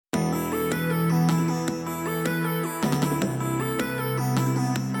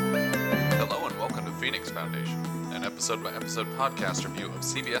episode-by-episode podcast review of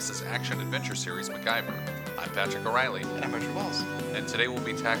CBS's action-adventure series MacGyver. I'm Patrick O'Reilly. And I'm Richard Wells. And today we'll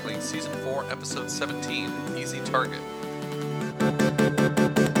be tackling Season 4, Episode 17, Easy Target.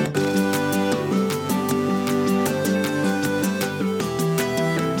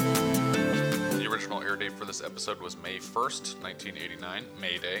 The original air date for this episode was May 1st, 1989,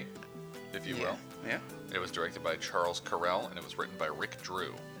 May Day, if you will. Yeah. It was directed by Charles Carell, and it was written by Rick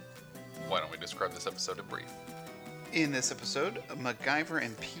Drew. Why don't we describe this episode in brief? In this episode, MacGyver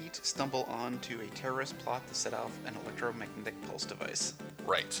and Pete stumble onto a terrorist plot to set off an electromagnetic pulse device.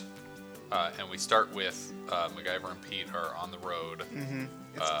 Right. And we start with MacGyver and Pete are on the road,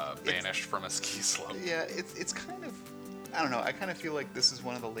 banished from a ski slope. Yeah, it's kind of... I don't know, I kind of feel like this is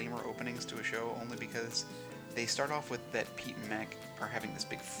one of the lamer openings to a show, only because they start off with that Pete and Mac are having this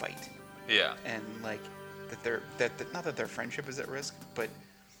big fight. Yeah. And, like, that not that their friendship is at risk, but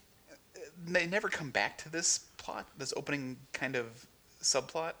they never come back to this plot, this opening kind of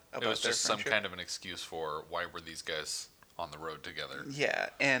subplot about it was their just friendship. some kind of an excuse for why were these guys on the road together. Yeah,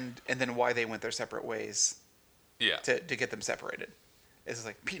 and then why they went their separate ways. Yeah. To get them separated. It's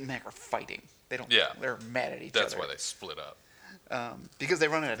like Pete and Mac are fighting. They don't. Yeah. They're mad at each other. That's why they split up. Because they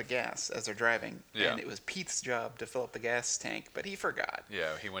run out of gas as they're driving. Yeah. And it was Pete's job to fill up the gas tank, but he forgot. Yeah,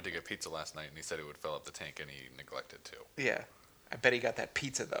 he went to get pizza last night and he said he would fill up the tank and he neglected to. Yeah. I bet he got that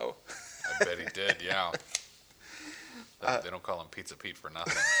pizza though. I bet he did, yeah. They don't call him Pizza Pete for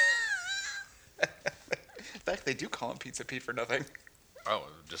nothing. In fact, they do call him Pizza Pete for nothing. Oh,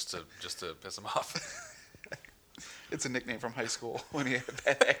 just to piss him off. It's a nickname from high school when he had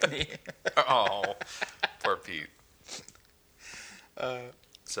bad acne. Oh, poor Pete.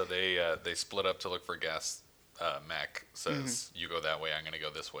 So they split up to look for gas. Mac says, "You go that way. I'm going to go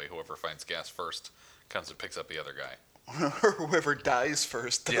this way. Whoever finds gas first comes and picks up the other guy." Or whoever dies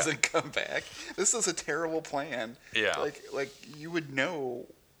first doesn't come back. This is a terrible plan. Yeah. Like you would know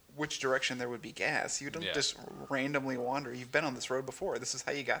which direction there would be gas. You don't just randomly wander. You've been on this road before. This is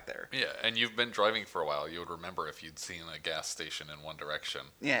how you got there. Yeah, and you've been driving for a while. You would remember if you'd seen a gas station in one direction.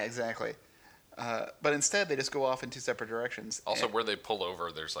 Yeah, exactly. But instead, they just go off in two separate directions. Also, where they pull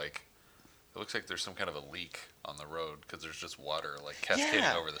over, there's like, it looks like there's some kind of a leak on the road because there's just water like cascading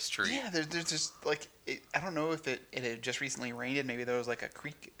over the street. Yeah, there's just like, I don't know if it had just recently rained and maybe there was like a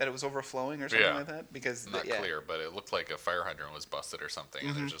creek that it was overflowing or something like that. Because not clear, but it looked like a fire hydrant was busted or something,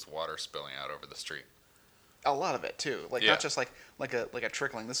 and there's just water spilling out over the street. A lot of it too, like not just like a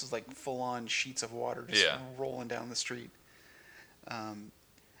trickling. This is like full on sheets of water just rolling down the street.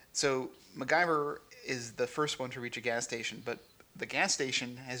 So MacGyver is the first one to reach a gas station, but the gas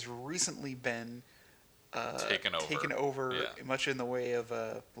station has recently been taken over much in the way of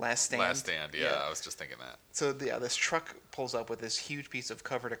Last Stand. Last Stand, I was just thinking that. So this truck pulls up with this huge piece of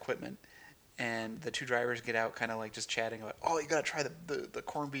covered equipment, and the two drivers get out kind of like just chatting about, oh, you got to try the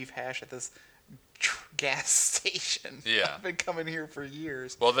corned beef hash at this gas station. Yeah. I've been coming here for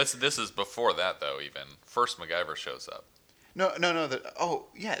years. Well, this is before that, though, even. First, MacGyver shows up. No.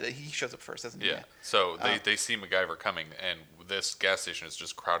 He shows up first, doesn't he? Yeah. So they see MacGyver coming, and this gas station is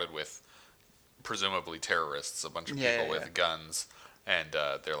just crowded with presumably terrorists, a bunch of people with guns, and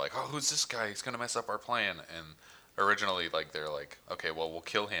they're like, "Oh, who's this guy? He's gonna mess up our plan." And originally, like, they're like, "Okay, well, we'll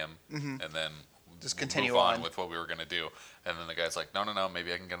kill him, and then just continue move on with what we were gonna do." And then the guy's like, "No,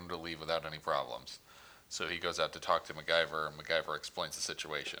 maybe I can get him to leave without any problems." So he goes out to talk to MacGyver, and MacGyver explains the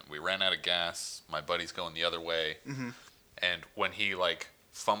situation. We ran out of gas. My buddy's going the other way. And when he like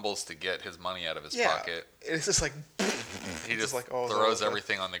fumbles to get his money out of his pocket, it's just like he just like throws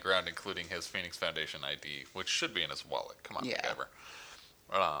everything on the ground, including his Phoenix Foundation ID, which should be in his wallet. Come on, MacGyver.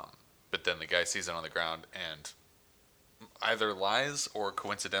 But then the guy sees it on the ground and either lies or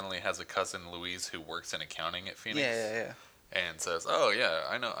coincidentally has a cousin, Louise, who works in accounting at Phoenix. Yeah. And says, "Oh yeah,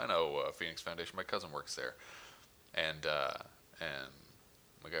 I know Phoenix Foundation. My cousin works there." And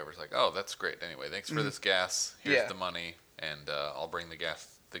MacGyver's like, "Oh, that's great. Anyway, thanks for this gas. Here's the money, and I'll bring the gas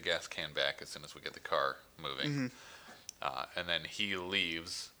can back as soon as we get the car moving." And then he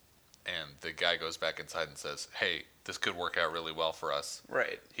leaves, and the guy goes back inside and says, "Hey, this could work out really well for us."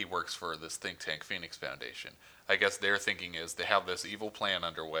 Right. He works for this think tank, Phoenix Foundation. I guess their thinking is they have this evil plan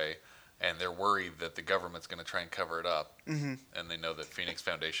underway, and they're worried that the government's going to try and cover it up. And they know that Phoenix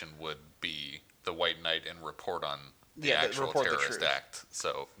Foundation would be the white knight and report on the actual terrorist act.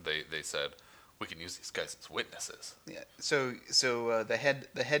 So they said, we can use these guys as witnesses. Yeah. So the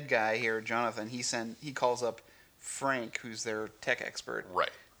head guy here, Jonathan, he calls up Frank, who's their tech expert,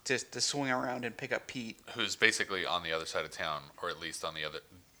 right, to swing around and pick up Pete, who's basically on the other side of town, or at least on the other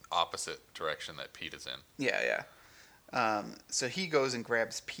opposite direction that Pete is in. Yeah. So he goes and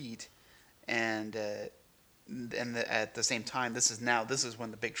grabs Pete, and and at the same time, this is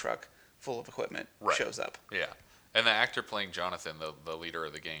when the big truck full of equipment Right. shows up. Yeah. And the actor playing Jonathan, the leader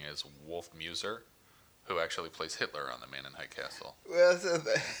of the gang, is Wolf Muser, who actually plays Hitler on The Man in High Castle. Well,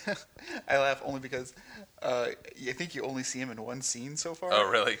 I laugh only because I think you only see him in one scene so far. Oh,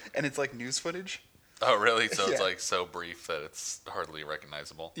 really? And it's like news footage. Oh, really? So it's Yeah. like so brief that it's hardly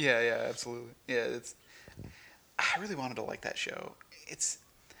recognizable. Yeah, absolutely. Yeah, I really wanted to like that show. It's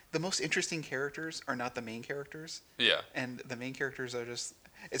the most interesting characters are not the main characters, Yeah. and the main characters are just.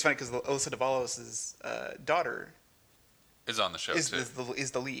 It's funny because Alyssa Davalos' daughter Is on the show is too.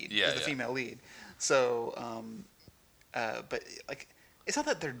 the lead, Yeah, is the yeah. female lead. So, but like, it's not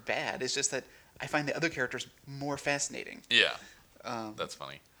that they're bad. It's just that I find the other characters more fascinating. Yeah. That's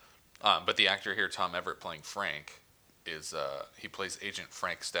funny. But the actor here, Tom Everett, playing Frank, is he plays Agent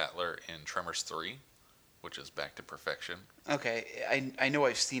Frank Statler in Tremors 3, which is Back to Perfection. Okay, I know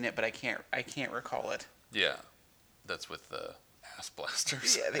I've seen it, but I can't recall it. Yeah. That's with the ass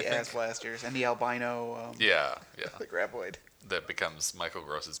blasters. Yeah, I the think. ass blasters and the albino. Yeah, yeah. The graboid. That becomes Michael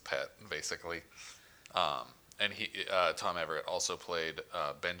Gross's pet, basically. And Tom Everett also played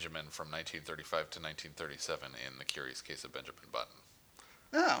Benjamin from 1935 to 1937 in The Curious Case of Benjamin Button,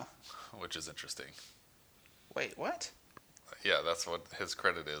 Oh, which is interesting. wait, what? Yeah, that's what his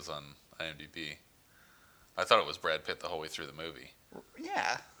credit is on IMDb. I thought it was Brad Pitt the whole way through the movie.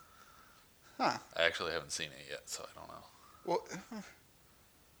 Yeah. Huh. I actually haven't seen it yet, so I don't know. Well,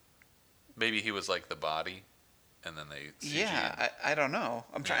 Maybe he was like the body, and then they CG'd. yeah, I don't know.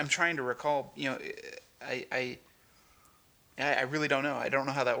 I'm trying to recall. You know, I really don't know. I don't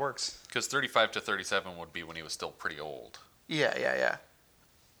know how that works. Because 35 to 37 would be when he was still pretty old. Yeah.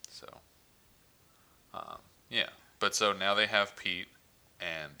 So, yeah. But so now they have Pete,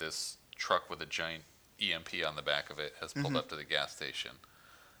 and this truck with a giant EMP on the back of it has pulled up to the gas station.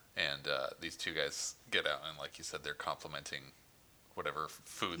 And these two guys get out, and like you said, they're complimenting whatever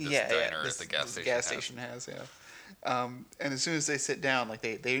food this diner at the gas station has. Yeah. And as soon as they sit down, like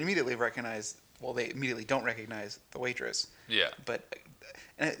they immediately recognize. Well, they immediately don't recognize the waitress. Yeah. But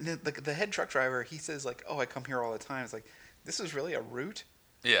and the head truck driver, he says like, "Oh, I come here all the time." It's like, this is really a route.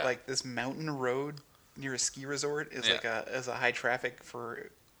 Yeah. Like this mountain road near a ski resort is like a high traffic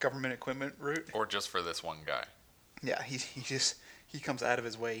for government equipment route. Or just for this one guy. Yeah, he comes out of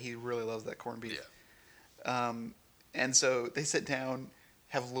his way. He really loves that corned beef. Yeah. And so they sit down,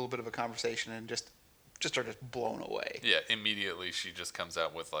 have a little bit of a conversation, and just are just blown away. Yeah, immediately she just comes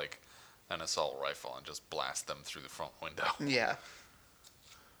out with like an assault rifle and just blasts them through the front window. Yeah.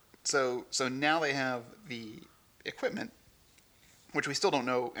 So now they have the equipment, which we still don't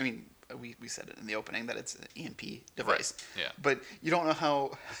know. I mean, we said it in the opening that it's an EMP device. Right. Yeah. But you don't know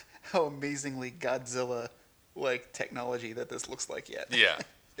how amazingly Godzilla like technology that this looks like yet. Yeah.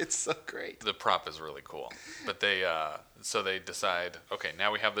 It's so great. The prop is really cool. But they decide, okay,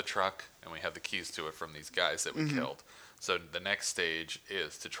 now we have the truck and we have the keys to it from these guys that we killed. So the next stage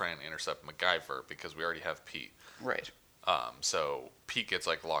is to try and intercept MacGyver because we already have Pete. Right. So Pete gets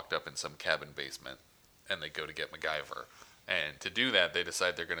like locked up in some cabin basement, and they go to get MacGyver. And to do that, they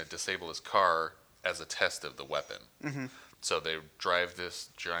decide they're going to disable his car as a test of the weapon. Mm-hmm. So they drive this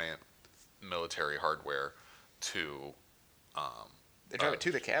giant military hardware to. They drive it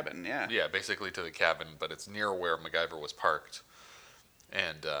to the cabin. Yeah. Yeah, basically to the cabin, but it's near where MacGyver was parked,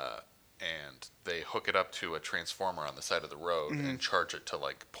 and they hook it up to a transformer on the side of the road and charge it to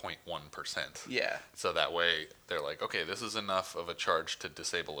like 0.1%. Yeah. So that way they're like, okay, this is enough of a charge to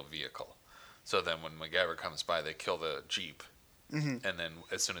disable a vehicle. So then when MacGyver comes by, they kill the Jeep, and then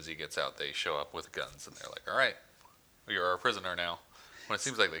as soon as he gets out, they show up with guns, and they're like, all right, you're our prisoner now. When it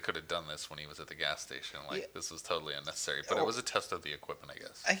seems like they could have done this when he was at the gas station. Like, this was totally unnecessary. But it was a test of the equipment, I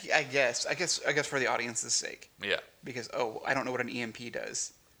guess. I guess for the audience's sake. Yeah. Because I don't know what an EMP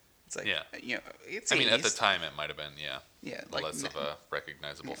does. It's like it's. I mean, at the 80s. time, it might have been Yeah, like less of a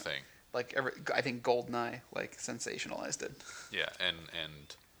recognizable thing. Like I think Goldeneye like sensationalized it. Yeah,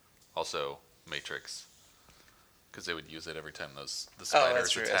 and also Matrix, because they would use it every time the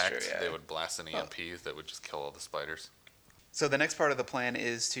spiders attacked. yeah. They would blast an EMP that would just kill all the spiders. So the next part of the plan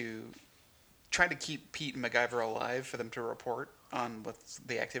is to try to keep Pete and MacGyver alive for them to report on what's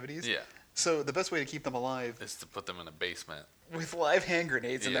the activities. Yeah. So the best way to keep them alive Is to put them in a basement. with live hand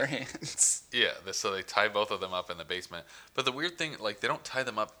grenades in their hands. Yeah, so they tie both of them up in the basement. But the weird thing, like, they don't tie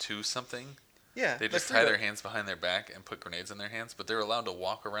them up to something. Yeah. They just tie their hands behind their back and put grenades in their hands, but they're allowed to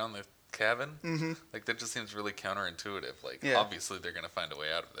walk around the cabin. Mm-hmm. Like, that just seems really counterintuitive. Like, obviously they're going to find a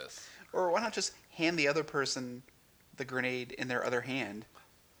way out of this. Or why not just hand the other person the grenade in their other hand?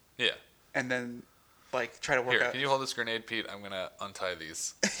 Yeah. And then, like, try to work Here, out. can you hold this grenade, Pete? I'm going to untie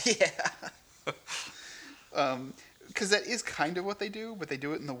these. Yeah. Because that is kind of what they do, but they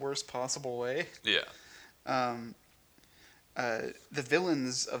do it in the worst possible way. Yeah. The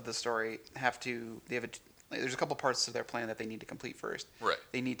villains of the story there's a couple parts to their plan that they need to complete first. Right.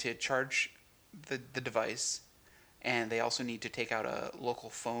 They need to charge the device, and they also need to take out a local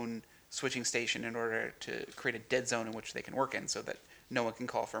phone switching station in order to create a dead zone in which they can work in, so that no one can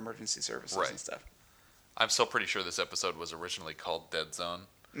call for emergency services Right. and stuff. I'm still pretty sure this episode was originally called Dead Zone,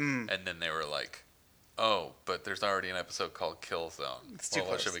 and then they were like, "Oh, but there's already an episode called Kill Zone. It's too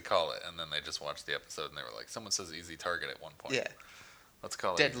Well, what close. should we call it?" And then they just watched the episode, and they were like, "Someone says Easy Target at one point. Yeah. Let's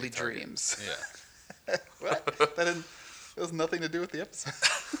call it Deadly Easy Target." Dreams. Yeah. What? That has nothing to do with the episode.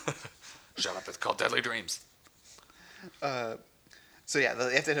 Shut up! It's called Deadly Dreams. So yeah,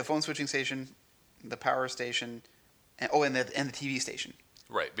 they have to hit a phone switching station, the power station, and the TV station.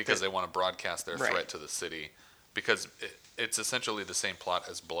 Right, because they want to broadcast their Right. threat to the city. Because it's essentially the same plot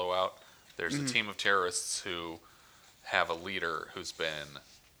as Blowout. There's a team of terrorists who have a leader who's been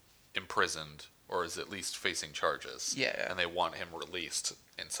imprisoned or is at least facing charges. Yeah. And they want him released.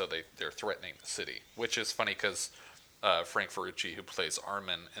 And so they're threatening the city. Which is funny because Frank Ferrucci, who plays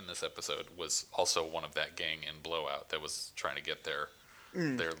Armin in this episode, was also one of that gang in Blowout that was trying to get their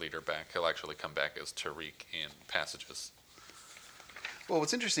leader back. He'll actually come back as Tariq in Passages. Well,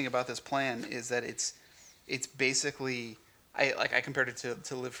 what's interesting about this plan is that it's basically I compared it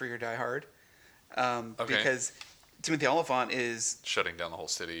to Live Free or Die Hard, because Timothy Olyphant is Shutting down the whole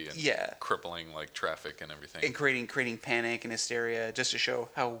city and Yeah. crippling like traffic and everything. and creating panic and hysteria just to show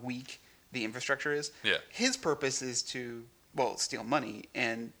how weak the infrastructure is. Yeah. His purpose is to steal money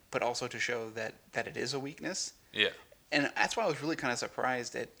but also to show that it is a weakness. Yeah. And that's why I was really kind of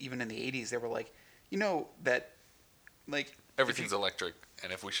surprised that even in the 80s they were like, that like Everything's electric,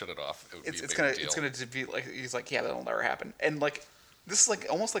 and if we shut it off, it would be a big deal. it's gonna be like, he's like, yeah, that'll never happen. And like, this is like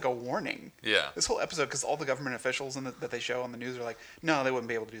almost like a warning. Yeah. This whole episode, because all the government officials that they show on the news are like, no, they wouldn't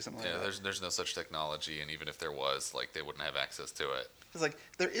be able to do something Yeah, like that. there's no such technology, and even if there was, like, they wouldn't have access to it. It's like,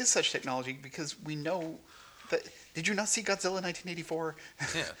 there is such technology because we know that. Did you not see Godzilla 1984?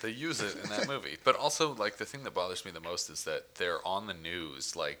 Yeah, they use it in that movie. But also, like, the thing that bothers me the most is that they're on the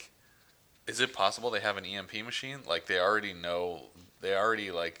news. Like, is it possible they have an EMP machine? Like, they already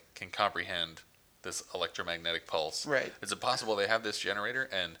like can comprehend this electromagnetic pulse. Right. Is it possible they have this generator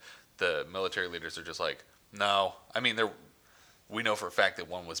and the military leaders are just like, no. I mean, we know for a fact that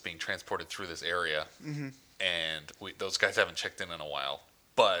one was being transported through this area, and those guys haven't checked in a while.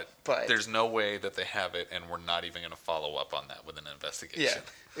 But there's no way that they have it, and we're not even going to follow up on that with an investigation.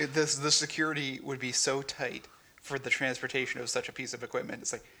 Yeah. The security would be so tight for the transportation of such a piece of equipment.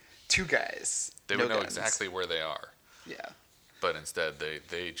 It's like, two guys. They no would know guns. exactly where they are. Yeah. But instead,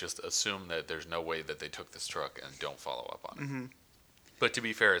 they just assume that there's no way that they took this truck and don't follow up on it. Mm-hmm. But to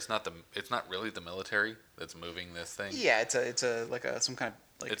be fair, it's not really the military that's moving this thing. Yeah, it's some kind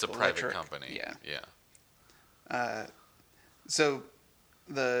of like It's a electric- private company. Yeah. So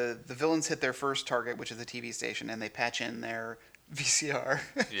the villains hit their first target, which is the TV station, and they patch in their VCR.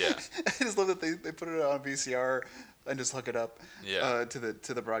 Yeah. I just love that they put it on VCR and just hook it up Yeah. to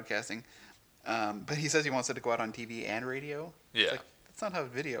the broadcasting. But he says he wants it to go out on TV and radio. Yeah. It's like, that's not how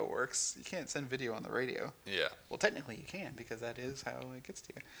video works. You can't send video on the radio. Yeah. Well, technically you can, because that is how it gets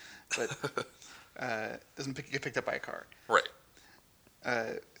to you. But doesn't get picked up by a car. Right.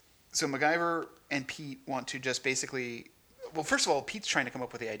 So MacGyver and Pete want to just basically... Well, first of all, Pete's trying to come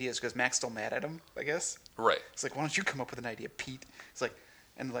up with the ideas because Mac's still mad at him, I guess. Right. It's like, why don't you come up with an idea, Pete? It's like,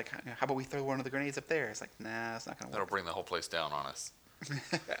 how about we throw one of the grenades up there? It's like, nah, it's not going to That'll work. bring the whole place down on us.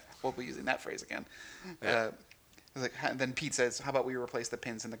 We'll be using that phrase again. Yeah. It's like, then Pete says, how about we replace the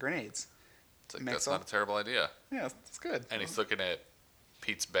pins in the grenades? It's like, Makes that's not a terrible idea. Yeah, that's good. And he's looking at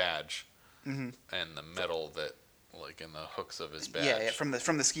Pete's badge Mm-hmm. and the metal that, like, in the hooks of his badge. Yeah, from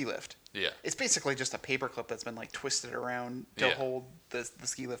the ski lift. Yeah. It's basically just a paperclip that's been like twisted around to Yeah. hold the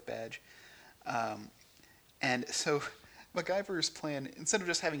ski lift badge. And so MacGyver's plan, instead of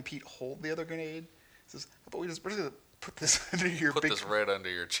just having Pete hold the other grenade, says, how about we're just gonna put this under your Put big this right under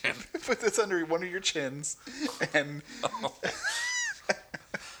your chin. put this under one of your chins and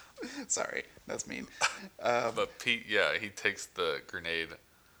sorry, that's mean. But Pete, yeah, he takes the grenade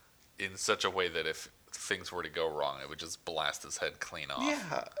in such a way that if things were to go wrong, it would just blast his head clean off.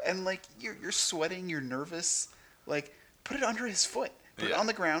 Yeah, and like you're sweating, you're nervous. Like, put it under his foot, put it Yeah. on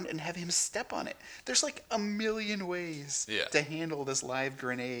the ground, and have him step on it. There's like a million ways Yeah. to handle this live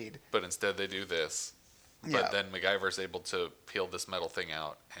grenade. But instead, they do this. But Yeah. then MacGyver's able to peel this metal thing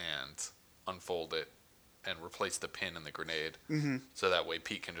out and unfold it and replace the pin in the grenade. Mm-hmm. So that way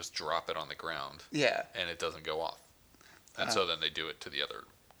Pete can just drop it on the ground Yeah, and it doesn't go off. And so then they do it to the other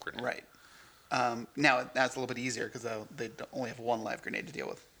grenade. right. Now that's a little bit easier because they only have one live grenade to deal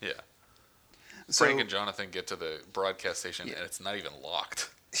with. Yeah. So, Frank and Jonathan get to the broadcast station, Yeah. and it's not even locked.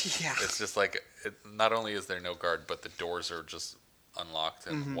 yeah. It's just like, not only is there no guard, but the doors are just unlocked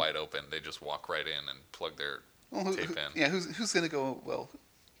and wide open. They just walk right in and plug their Well, tape in. Yeah, who's gonna go? Well,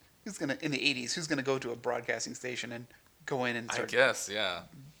 who's gonna in the '80s? Who's gonna go to a broadcasting station and go in and I start guess, yeah.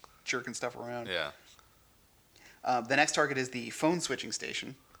 jerking stuff around? Yeah. The next target is the phone switching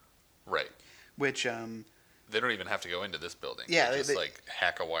station, Right. which They don't even have to go into this building. Yeah, They just they- like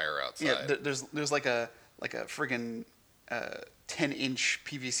hack a wire outside. yeah, there's like a friggin' 10-inch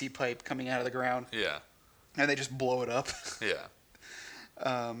PVC pipe coming out of the ground, Yeah. and they just blow it up. Yeah.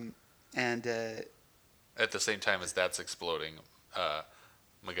 And At the same time as that's exploding,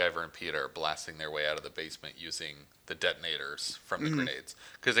 MacGyver and Pete are blasting their way out of the basement using the detonators from the grenades.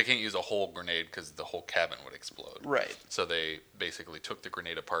 Because they can't use a whole grenade because the whole cabin would explode. right, So they basically took the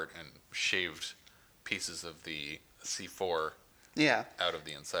grenade apart and shaved pieces of the C4 yeah, out of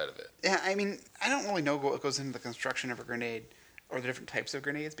the inside of it. yeah. I mean, I don't really know what goes into the construction of a grenade or the different types of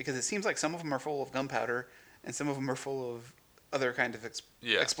grenades because it seems like some of them are full of gunpowder and some of them are full of other kind of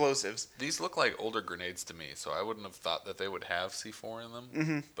Yeah. explosives. These look like older grenades to me, so I wouldn't have thought that they would have C4 in them.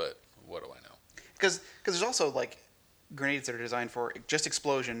 Mm-hmm. But what do I know? Because there's also like grenades that are designed for just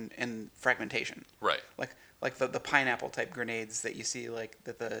explosion and fragmentation. Right. Like the pineapple type grenades that you see like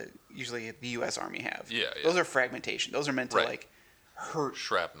that usually the U.S. Army have. Yeah, yeah. Those are fragmentation. Those are meant to Right. like hurt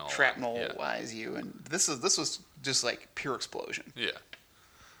Shrapnel. shrapnel-wise you, and this was just like pure explosion. Yeah.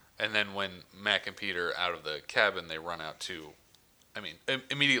 And then when Mac and Pete are out of the cabin, they run out to. I mean,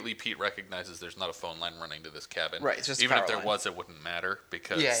 immediately Pete recognizes there's not a phone line running to this cabin. Right, it's just a even if power there line. was, it wouldn't matter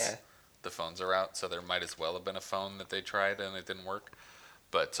because Yeah. the phones are out. So there might as well have been a phone that they tried and it didn't work.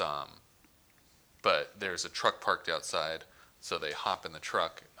 But there's a truck parked outside, so they hop in the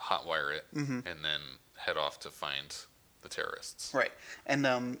truck, hotwire it, and then head off to find the terrorists. Right, and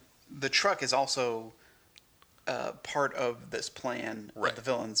the truck is also part of this plan Right. of the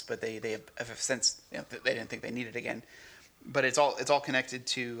villains, but they have since they didn't think they needed it again. But it's all connected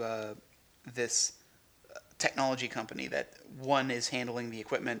to this technology company that one is handling the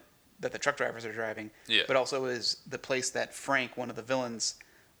equipment that the truck drivers are driving, Yeah. but also is the place that Frank, one of the villains,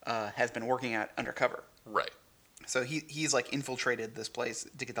 has been working at undercover. Right. So he's like infiltrated this place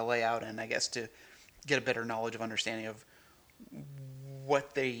to get the layout and I guess to get a better knowledge of understanding of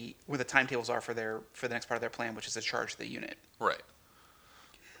what the timetables are for the next part of their plan, which is to charge the unit. Right.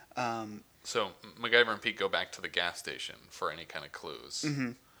 So MacGyver and Pete go back to the gas station for any kind of clues,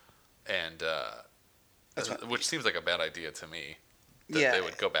 and That's what- which seems like a bad idea to me. That Yeah. they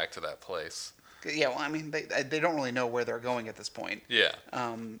would go back to that place. Yeah, well, I mean, they don't really know where they're going at this point. Yeah,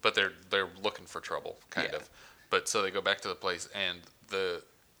 Um, but they're looking for trouble, kind Yeah. of. But so they go back to the place, and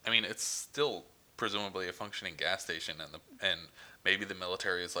I mean, it's still presumably a functioning gas station, and maybe the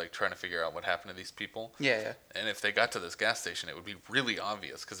military is like trying to figure out what happened to these people. yeah. And if they got to this gas station, it would be really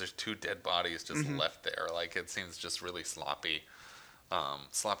obvious because there's 2 dead bodies just left there. Like it seems just really sloppy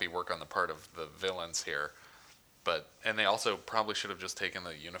work on the part of the villains here. And they also probably should have just taken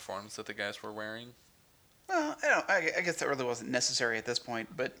the uniforms that the guys were wearing. Well, I guess that really wasn't necessary at this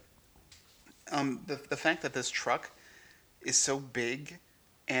point, but the fact that this truck is so big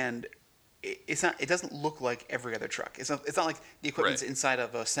and it doesn't look like every other truck. It's not like the equipment's Right. inside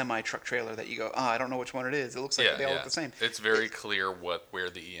of a semi truck trailer that you go, I don't know which one it is. It looks like they all look the same. It's very clear where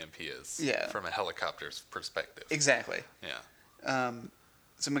the EMP is. Yeah. From a helicopter's perspective. Exactly. Yeah.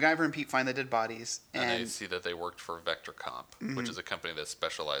 So MacGyver and Pete find the dead bodies, And they and see that they worked for VectorComp, which is a company that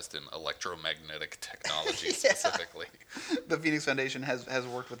specialized in electromagnetic technology Yeah. specifically. the Phoenix Foundation has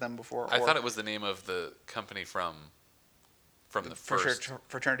worked with them before. I thought it was the name of the company from the first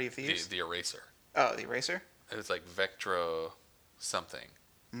Fraternity of Thieves. the Eraser. Oh, the Eraser. It was like Vectro something,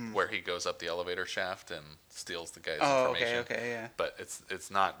 where he goes up the elevator shaft and steals the guy's Oh, information. okay, yeah. But it's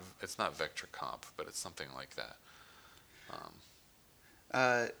not VectorComp, but it's something like that.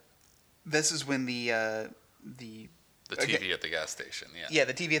 This is when the The TV at the gas station. Yeah. yeah,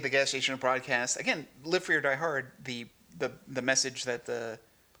 the TV at the gas station broadcast again. Live free or die hard. The message that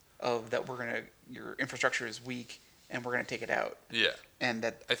your infrastructure is weak and we're gonna take it out. Yeah. And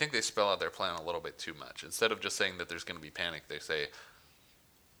that I think they spell out their plan a little bit too much. Instead of just saying that there's going to be panic, they say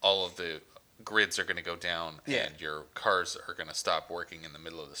all of the grids are going to go down Yeah. and your cars are going to stop working in the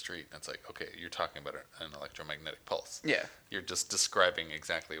middle of the street. And it's like, okay, you're talking about an electromagnetic pulse. yeah. You're just describing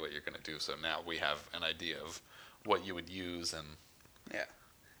exactly what you're going to do. So now we have an idea of what you would use and Yeah.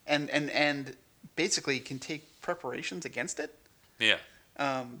 And basically can take preparations against it. yeah.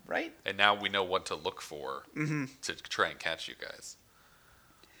 Right. And now we know what to look for to try and catch you guys.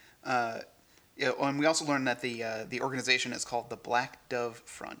 Yeah, and we also learned that the organization is called the Black Dove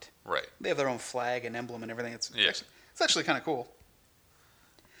Front. Right. They have their own flag and emblem and everything. Yeah. It's actually kind of cool.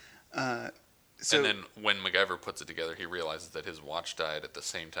 So and then when MacGyver puts it together, he realizes that his watch died at the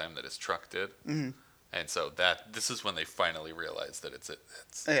same time that his truck did. Mm-hmm. And so this is when they finally realize that it's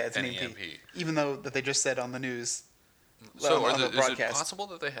an EMP. Even though that they just said on the news. So is it possible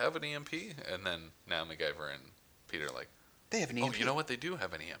that they have an EMP? And then now MacGyver and Peter are like, they have an EMP. Oh, you know what? They do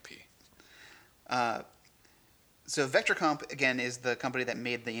have an EMP. So VectorComp, again, is the company that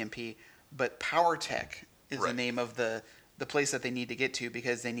made the EMP, but PowerTech is the name of the place that they need to get to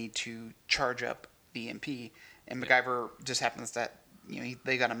because they need to charge up the EMP. And MacGyver just happens that,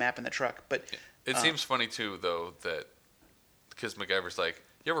 they got a map in the truck. But it seems funny, too, though, that because MacGyver's like,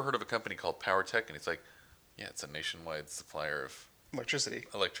 you ever heard of a company called PowerTech? And he's like, yeah, it's a nationwide supplier of electricity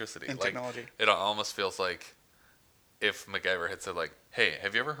and technology. It almost feels like if MacGyver had said, like, hey,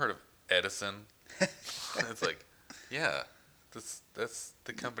 have you ever heard of Edison? It's like, yeah, that's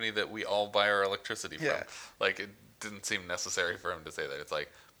the company that we all buy our electricity from. Yeah. Like, it didn't seem necessary for him to say that. It's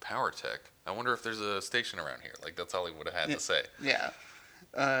like, PowerTech. I wonder if there's a station around here. Like, that's all he would have had to say. Yeah.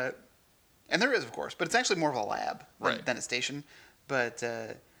 And there is, of course, but it's actually more of a lab than a station. But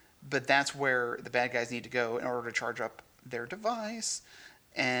that's where the bad guys need to go in order to charge up their device.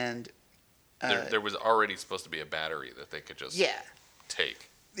 And there was already supposed to be a battery that they could just take.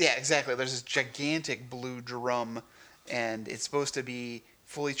 Yeah, exactly. There's this gigantic blue drum, and it's supposed to be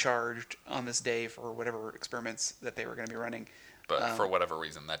fully charged on this day for whatever experiments that they were going to be running. But for whatever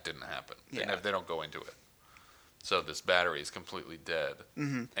reason, that didn't happen. They don't go into it. So this battery is completely dead.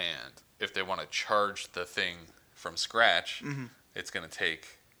 Mm-hmm. And if they want to charge the thing from scratch, it's going to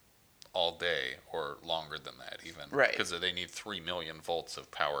take all day or longer than that even. Right. Because they need 3 million volts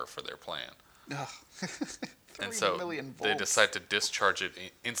of power for their plan. Ugh. And so 3 million volts. They decide to discharge it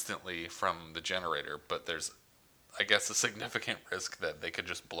instantly from the generator, but there's, I guess, a significant risk that they could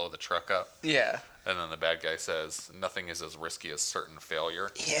just blow the truck up. Yeah. And then the bad guy says, nothing is as risky as certain failure.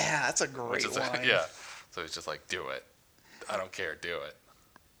 Yeah, that's a great line. Yeah. So he's just like, do it. I don't care, do it.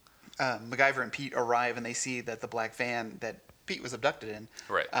 MacGyver and Pete arrive, and they see that the black van that Pete was abducted in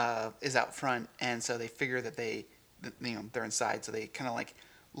is out front, and so they figure that they're inside, so they kind of like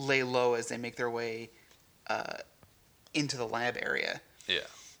lay low as they make their way into the lab area.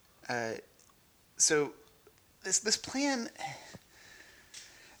 Yeah. So this plan,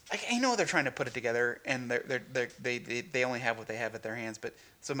 I know they're trying to put it together, and they only have what they have at their hands. But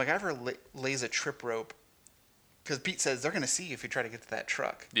so MacGyver lays a trip rope because Pete says they're going to see if you try to get to that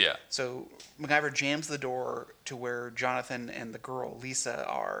truck. Yeah. So MacGyver jams the door to where Jonathan and the girl Lisa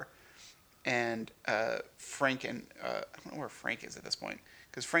are, and Frank and I don't know where Frank is at this point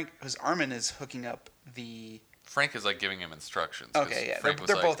because Armin is hooking up the. Frank is like giving him instructions. Okay, yeah, Frank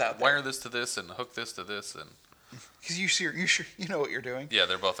they're both out there. Wire this to this and hook this to this and. Because you know what you're doing. Yeah,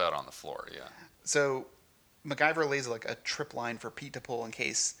 they're both out on the floor. Yeah. So MacGyver lays like a trip line for Pete to pull in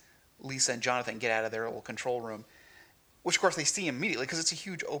case Lisa and Jonathan get out of their little control room, which of course they see immediately because it's a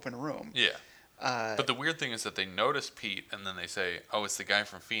huge open room. Yeah. But the weird thing is that they notice Pete and then they say, "Oh, it's the guy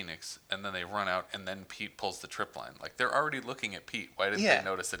from Phoenix," and then they run out and then Pete pulls the trip line. Like they're already looking at Pete. Why didn't they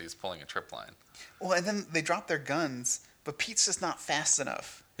notice that he's pulling a trip line? Well, and then they drop their guns, but Pete's just not fast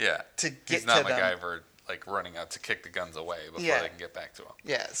enough. Yeah. To get he's not to them. MacGyver like running out to kick the guns away before they can get back to him.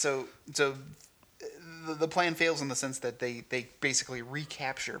 Yeah. So the plan fails in the sense that they basically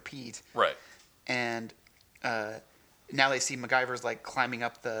recapture Pete. Right. And now they see MacGyver's like climbing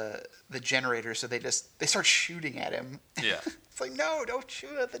up the generator, so they start shooting at him. Yeah. It's like, no, don't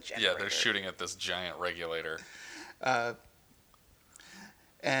shoot at the generator. Yeah, they're shooting at this giant regulator.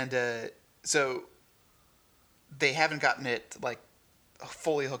 So they haven't gotten it like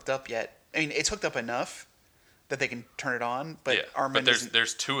fully hooked up yet. I mean, it's hooked up enough that they can turn it on, but Armin. But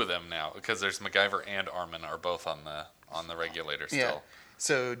there's two of them now because there's MacGyver and Armin are both on the regulator still. Yeah.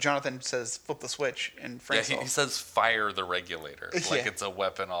 So Jonathan says, "Flip the switch," and Frank. Yeah, he says, "Fire the regulator," like it's a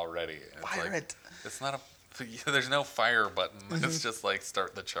weapon already. It's fire it. It's not a. There's no fire button. It's just like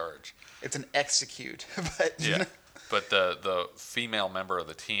start the charge. It's an execute, but yeah. But the female member of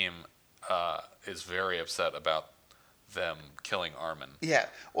the team is very upset about them killing Armin. Yeah.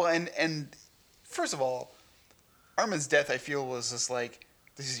 Well, and first of all, Armin's death, I feel, was just like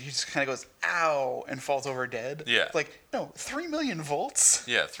he just kind of goes ow and falls over dead. Yeah. It's like, no, 3 million volts.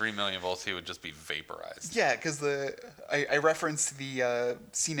 Yeah, 3 million volts. He would just be vaporized. Yeah, because I referenced the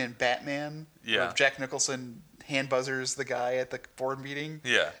scene in Batman. Yeah. Where Jack Nicholson hand buzzers the guy at the board meeting.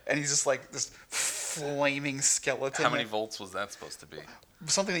 Yeah. And he's just like this flaming skeleton. How many volts was that supposed to be?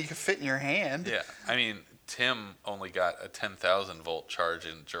 Something that you could fit in your hand. Yeah. I mean, Tim only got a 10,000 volt charge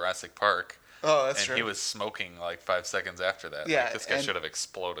in Jurassic Park, Oh, that's and true. he was smoking like 5 seconds after that. Yeah, Like, this guy and- should have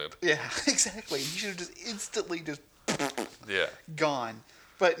exploded. Yeah, exactly. He should have just instantly just Yeah. gone.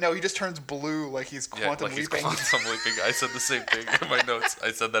 But no, he just turns blue like he's Yeah, quantum like he's leaping. quantum leaping. I said the same thing in my notes.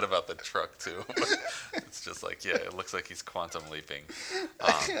 I said that about the truck too. It's just like, yeah, it looks like he's quantum leaping.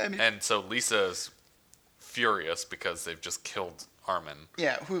 And so Lisa's furious because they've just killed Armin.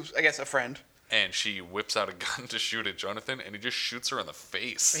 Yeah, who's, I guess, a friend. And she whips out a gun to shoot at Jonathan, and he just shoots her in the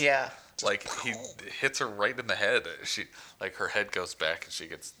face. Yeah. Like, he hits her right in the head. Like, her head goes back, and she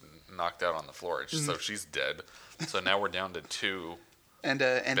gets knocked out on the floor. So she's dead. So now we're down to 2 And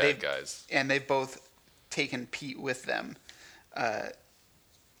bad guys. And they've both taken Pete with them.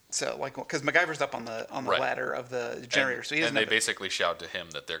 So like, because MacGyver's up on the Right. ladder of the generator, so he doesn't. And they have to- basically shout to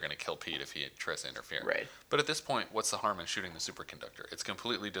him that they're going to kill Pete if he tries to interfere. Right. But at this point, what's the harm in shooting the superconductor? It's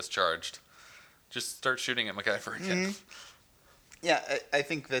completely discharged. Just start shooting at MacGyver again. Yeah, I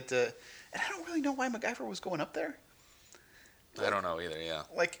think that, and I don't really know why MacGyver was going up there. I don't know either. Yeah.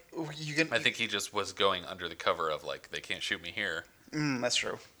 Like, you can. I think he just was going under the cover of like, they can't shoot me here, That's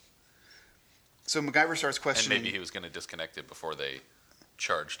true. So MacGyver starts and questioning. maybe he was going to disconnect it before they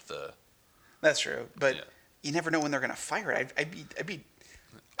charged the. That's true, but Yeah. you never know when they're gonna fire it. I'd be.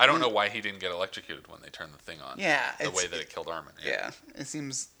 I don't know why he didn't get electrocuted when they turned the thing on. Yeah, The it's- way that it killed Armin. Yeah, it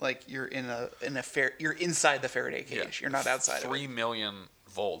seems like you're you're inside the Faraday cage. Yeah. You're not outside. 3 of it. million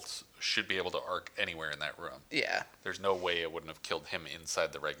volts should be able to arc anywhere in that room. Yeah, There's no way it wouldn't have killed him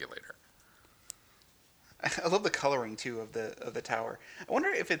inside the regulator. I love the coloring too of the tower. I wonder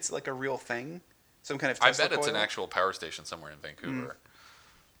if it's like a real thing, some kind of I Tesla bet it's an coil? actual power station somewhere in Vancouver.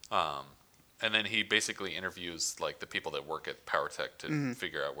 And then he basically interviews like the people that work at PowerTech to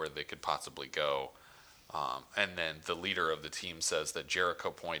figure out where they could possibly go. And then the leader of the team says that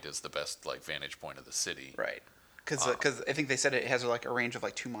Jericho Point is the best like vantage point of the city. Right. Because I think they said it has like a range of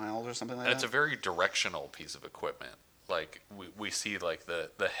like 2 miles or something like And that. it's a very directional piece of equipment. Like we see like the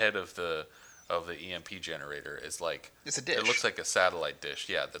head of the EMP generator is like It's a dish. It looks like a satellite dish,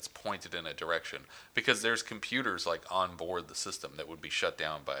 yeah, that's pointed in a direction because there's computers like on board the system that would be shut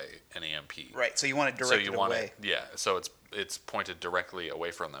down by an EMP. Right. So you want it So directed you want away. it, yeah. So it's pointed directly away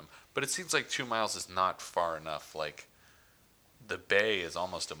from them. But it seems like 2 miles is not far enough. Like the bay is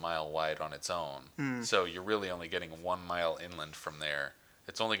almost a mile wide on its own. So you're really only getting 1 mile inland from there.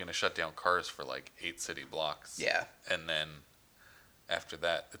 It's only going to shut down cars for like 8 city blocks. Yeah. And then after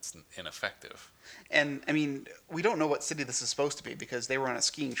that, it's ineffective. And I mean, we don't know what city this is supposed to be because they were on a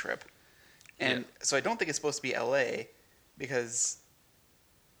skiing trip, and so I don't think it's supposed to be L.A. because,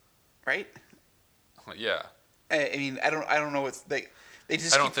 right? Yeah. I mean, I don't know what's they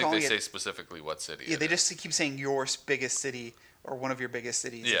just I don't keep think calling they it, say specifically what city. yeah, it they is. just keep saying your biggest city or one of your biggest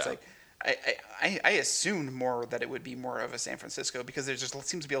cities. Yeah. It's like I assumed more that it would be more of a San Francisco because there just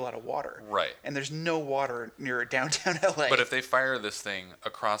seems to be a lot of water. Right. And there's no water near downtown LA. But if they fire this thing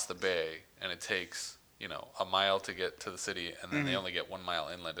across the bay and it takes, a mile to get to the city and then they only get 1 mile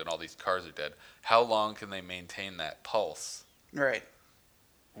inland and all these cars are dead, how long can they maintain that pulse right.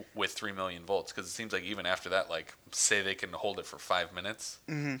 with 3 million volts? Because it seems like even after that, like, say they can hold it for 5 minutes.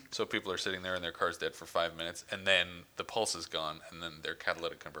 Mm-hmm. So people are sitting there and their car's dead for 5 minutes and then the pulse is gone and then their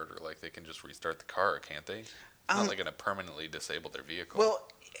catalytic converter, like, they can just restart the car, can't they? It's not like going to permanently disable their vehicle. Well,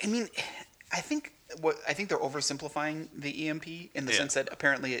 I mean, I think they're oversimplifying the EMP in the Yeah. sense that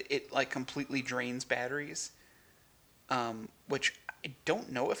apparently it like completely drains batteries, which I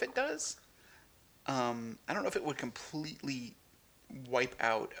don't know if it does. I don't know if it would completely wipe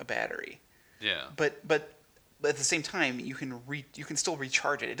out a battery, yeah. but at the same time you can still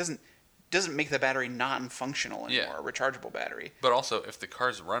recharge it. It doesn't make the battery non-functional anymore, Yeah. a rechargeable battery. But also, if the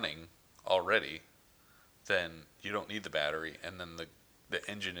car's running already, then you don't need the battery, and then the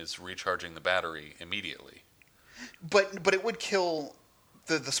engine is recharging the battery immediately. But it would kill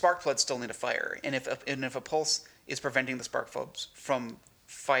the spark plugs still need to fire, and if a pulse is preventing the spark plugs from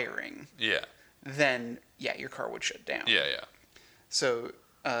firing, Yeah, then yeah, your car would shut down. yeah, yeah. So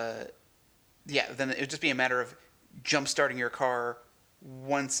then it would just be a matter of jump starting your car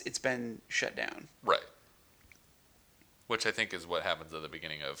once it's been shut down. Right. Which I think is what happens at the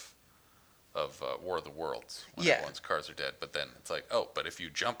beginning of War of the Worlds, when Yeah. everyone's cars are dead. But then it's like, oh, but if you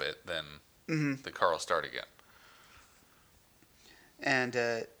jump it, then Mm-hmm. the car will start again. And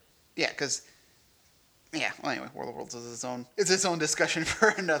because well, anyway, World of Worlds is its own discussion for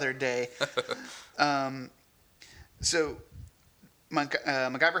another day. So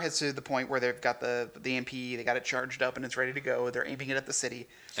MacGyver heads to the point where they've got the EMP, they got it charged up and it's ready to go. They're aiming it at the city.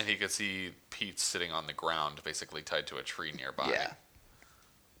 And he could see Pete sitting on the ground, basically tied to a tree nearby. Yeah.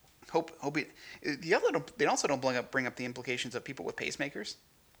 Hope they also don't bring up the implications of people with pacemakers.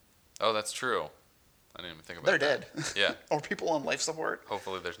 Oh, that's true. I didn't even think about They're that. dead. Yeah. Or people on life support.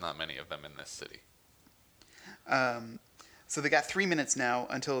 Hopefully there's not many of them in this city. So they got 3 minutes now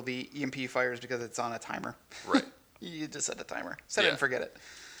until the EMP fires because it's on a timer. Right. You just set a timer. Set it Yeah. and forget it.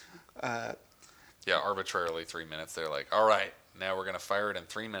 Yeah, arbitrarily 3 minutes. They're like, all right, now we're going to fire it in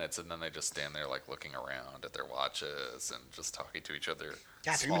 3 minutes. And then they just stand there like looking around at their watches and just talking to each other.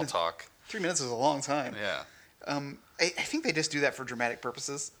 Yeah, 3 small minutes. talk. 3 minutes is a long time. Yeah. I think they just do that for dramatic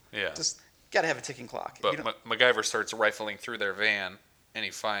purposes. Yeah. Just got to have a ticking clock. But MacGyver starts rifling through their van, and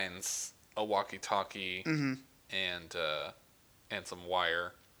he finds a walkie-talkie and some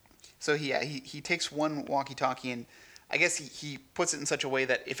wire. So he takes one walkie-talkie and I guess he puts it in such a way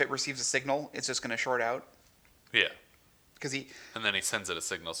that if it receives a signal, it's just going to short out. Yeah. And then he sends it a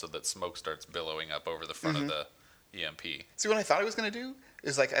signal so that smoke starts billowing up over the front of the EMP. See, what I thought he was going to do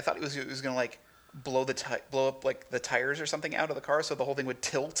is like I thought he was going to like blow up like the tires or something out of the car so the whole thing would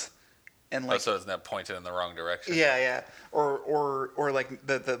tilt and like so it's not pointed in the wrong direction. yeah or like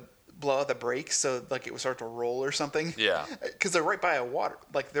the blow out the brakes so like it would start to roll or something. Yeah. Because they're right by a water,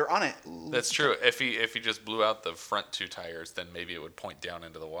 like they're on it. That's true. If he just blew out the front two tires, then maybe it would point down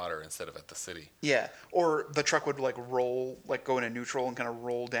into the water instead of at the city. Yeah, or the truck would like roll, like go into neutral and kind of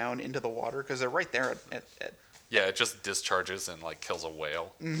roll down into the water because they're right there at Yeah, it just discharges and like kills a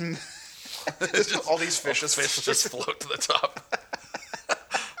whale. all these fish just float to the top.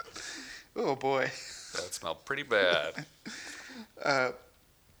 Oh boy. That smelled pretty bad.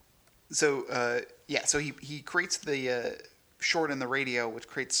 So he creates the short in the radio, which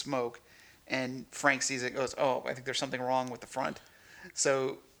creates smoke, and Frank sees it and goes, oh, I think there's something wrong with the front.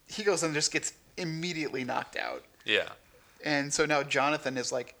 So he goes and just gets immediately knocked out. Yeah. And so now Jonathan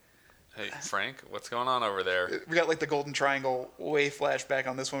is like, Hey, Frank, what's going on over there? we got like the Golden Triangle way flashback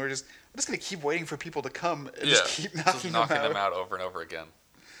on this one. We're just going to keep waiting for people to come and just keep knocking them out over and over again.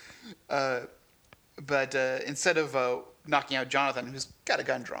 But instead of knocking out Jonathan, who's got a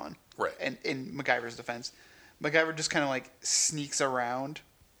gun drawn, right, and in MacGyver's defense, MacGyver just kind of like sneaks around,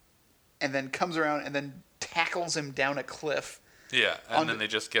 and then comes around and then tackles him down a cliff. Yeah, and then they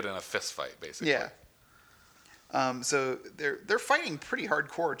just get in a fist fight, basically. Yeah. So they're fighting pretty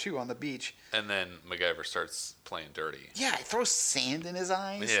hardcore too on the beach. And then MacGyver starts playing dirty. Yeah, he throws sand in his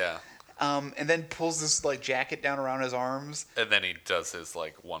eyes. Yeah. And then pulls this like jacket down around his arms. And then he does his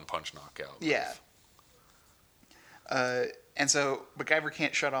like one punch knockout. Yeah. And so MacGyver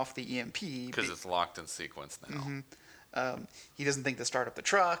can't shut off the EMP because it's locked in sequence now. Mm-hmm. He doesn't think to start up the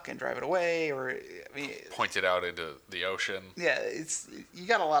truck and drive it away, or point it out into the ocean. Yeah, you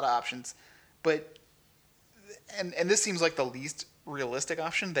got a lot of options, but and this seems like the least realistic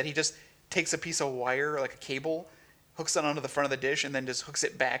option, that he just takes a piece of wire, like a cable, hooks it onto the front of the dish, and then just hooks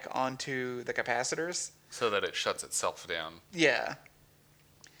it back onto the capacitors so that it shuts itself down. Yeah,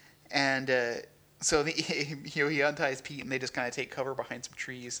 and so he unties Pete, and they just kind of take cover behind some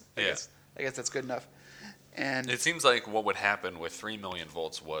trees. I guess that's good enough. And it seems like what would happen with 3 million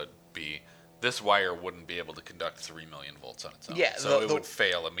volts would be this wire wouldn't be able to conduct 3 million volts on its own. Yeah, so it would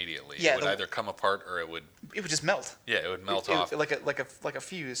fail immediately. Yeah, it would either come apart or it would just melt. Yeah, it would melt off like a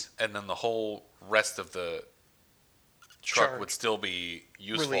fuse. And then the whole rest of the truck would still be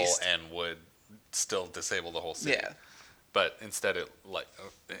useful released, and would still disable the whole city. Yeah. But instead, in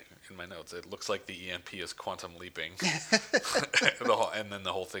my notes, it looks like the EMP is quantum leaping, and then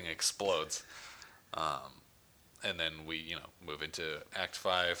the whole thing explodes. And then we, move into Act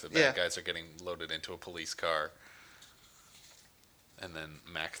 5. The bad guys are getting loaded into a police car. And then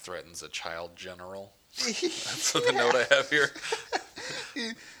Mac threatens a child general. That's the note I have here.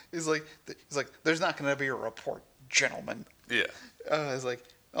 He's like, there's not going to be a report, gentlemen. Yeah. He's like,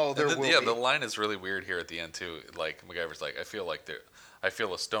 oh, there will be. Yeah, the line is really weird here at the end, too. Like, MacGyver's like, I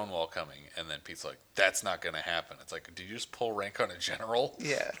feel a Stonewall coming. And then Pete's like, that's not going to happen. It's like, did you just pull rank on a general?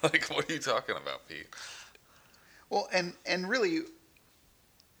 Yeah. Like, what are you talking about, Pete? Well, and really,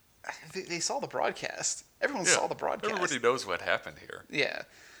 they saw the broadcast. Everyone saw the broadcast. Everybody knows what happened here. Yeah.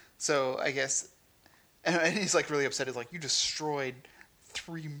 So I guess, and he's like really upset. He's like, you destroyed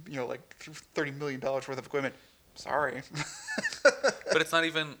 $30 million worth of equipment. Sorry. But it's not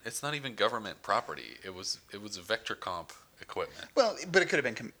even government property. It was Vectracomp equipment. Well, but it could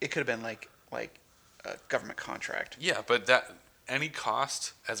have been like a government contract. Yeah, but any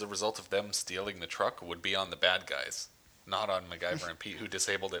cost as a result of them stealing the truck would be on the bad guys, not on MacGyver and Pete, who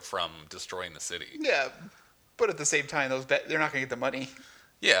disabled it from destroying the city. Yeah, but at the same time, they're not going to get the money.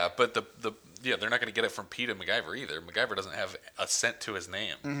 Yeah, but they're not going to get it from Pete and MacGyver either. MacGyver doesn't have a cent to his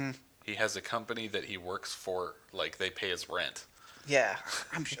name. Mm-hmm. He has a company that he works for, like they pay his rent. Yeah,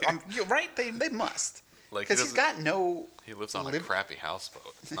 you're right. They must. Like Because he's got no. He lives on a crappy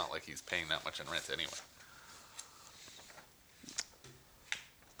houseboat. It's not like he's paying that much in rent anyway.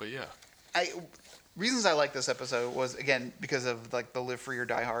 But yeah. Reasons I like this episode was, again, because of like the Live Free or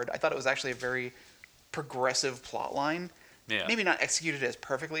Die Hard. I thought it was actually a very progressive plot line. Yeah. Maybe not executed as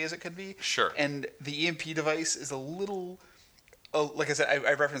perfectly as it could be. Sure. And the EMP device is a little... like I said,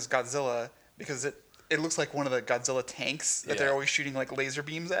 I referenced Godzilla because it looks like one of the Godzilla tanks that they're always shooting like laser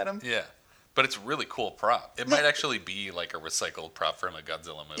beams at him. Yeah. But it's a really cool prop. It might actually be like a recycled prop from a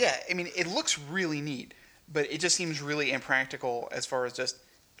Godzilla movie. Yeah, I mean, it looks really neat, but it just seems really impractical as far as just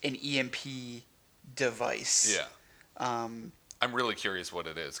an EMP device. Yeah. I'm really curious what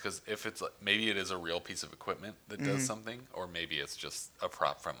it is, because if it's like, maybe it is a real piece of equipment that does something, or maybe it's just a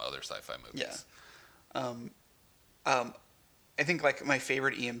prop from other sci-fi movies. Yeah. I think like my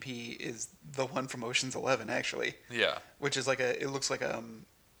favorite EMP is the one from Ocean's 11, actually. Yeah. Which is it looks like a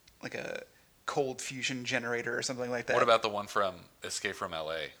cold fusion generator or something like that. What about the one from Escape from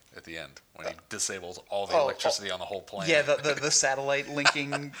L.A. at the end, when he disables all the electricity on the whole planet? Yeah, the satellite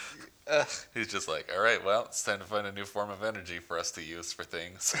linking. He's just like, all right, well, it's time to find a new form of energy for us to use for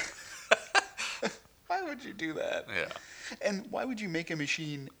things. Why would you do that? Yeah. And why would you make a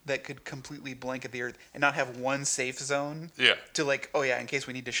machine that could completely blanket the Earth and not have one safe zone? Yeah. To like, oh yeah, in case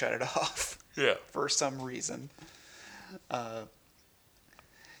we need to shut it off. Yeah. For some reason.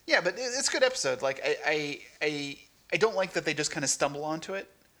 Yeah, but it's a good episode. Like I don't like that they just kind of stumble onto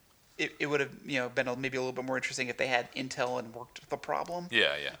it. It would have been maybe a little bit more interesting if they had intel and worked the problem.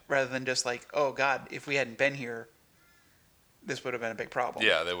 Yeah, yeah. Rather than just like, oh God, if we hadn't been here, this would have been a big problem.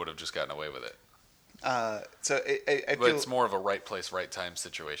 Yeah, they would have just gotten away with it. So I But feel it's more of a right place, right time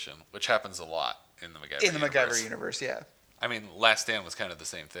situation, which happens a lot in the MacGyver universe. MacGyver universe, yeah. I mean, Last Stand was kind of the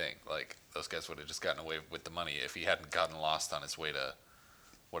same thing. Like, those guys would have just gotten away with the money if he hadn't gotten lost on his way to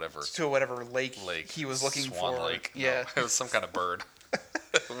whatever lake he was looking Swan for. Lake. Yeah. No, it was some kind of bird.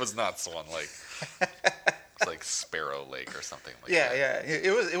 It was not Swan Lake. It was like Sparrow Lake or something like that. Yeah.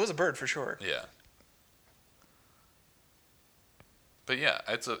 It was a bird for sure. Yeah. But yeah,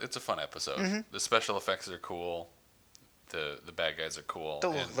 it's a fun episode. Mm-hmm. The special effects are cool. The bad guys are cool.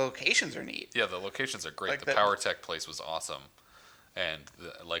 The locations are neat. Yeah, the locations are great. Like the Power Tech place was awesome. And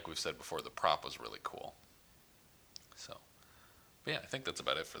like we've said before, the prop was really cool. So, but yeah, I think that's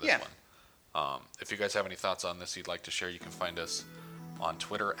about it for this one. If you guys have any thoughts on this you'd like to share, you can find us on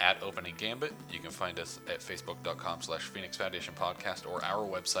Twitter at Opening Gambit. You can find us at facebook.com/Phoenix Foundation Podcast or our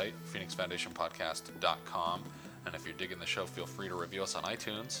website, phoenixfoundationpodcast.com. And if you're digging the show, feel free to review us on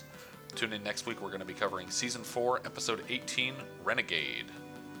iTunes. Tune in next week. We're going to be covering Season 4, Episode 18, Renegade.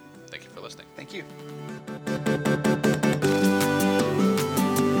 Thank you for listening. Thank you.